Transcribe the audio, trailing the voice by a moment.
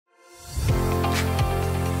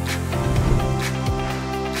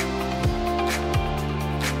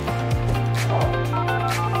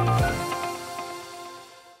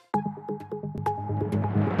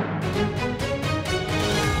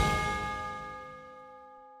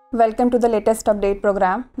Welcome to the latest update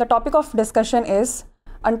program. The topic of discussion is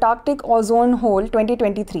Antarctic Ozone Hole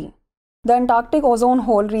 2023. The Antarctic Ozone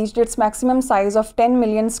Hole reached its maximum size of 10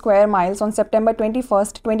 million square miles on September 21,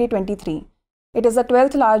 2023. It is the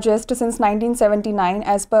 12th largest since 1979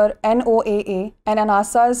 as per NOAA and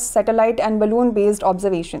NASA's satellite and balloon-based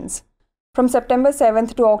observations. From September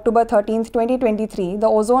 7th to October 13, 2023, the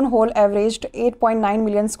ozone hole averaged 8.9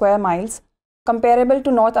 million square miles, comparable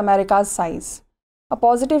to North America's size. A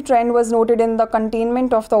positive trend was noted in the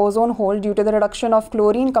containment of the ozone hole due to the reduction of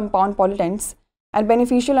chlorine compound pollutants and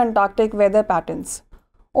beneficial Antarctic weather patterns.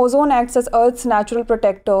 Ozone acts as Earth's natural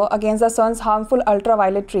protector against the sun's harmful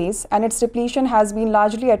ultraviolet rays, and its depletion has been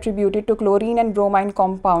largely attributed to chlorine and bromine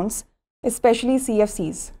compounds, especially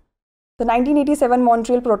CFCs. The 1987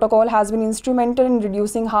 Montreal Protocol has been instrumental in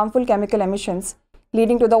reducing harmful chemical emissions,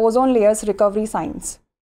 leading to the ozone layer's recovery signs.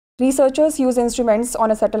 Researchers use instruments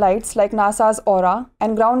on satellites like NASA's AURA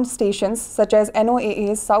and ground stations such as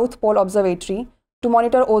NOAA's South Pole Observatory to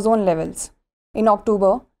monitor ozone levels. In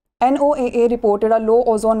October, NOAA reported a low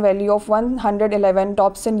ozone value of 111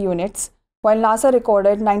 Dobson units, while NASA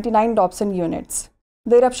recorded 99 Dobson units.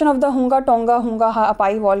 The eruption of the Hunga Tonga-Hunga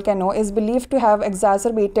Ha'apai volcano is believed to have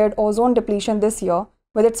exacerbated ozone depletion this year,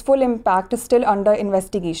 with its full impact still under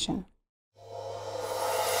investigation.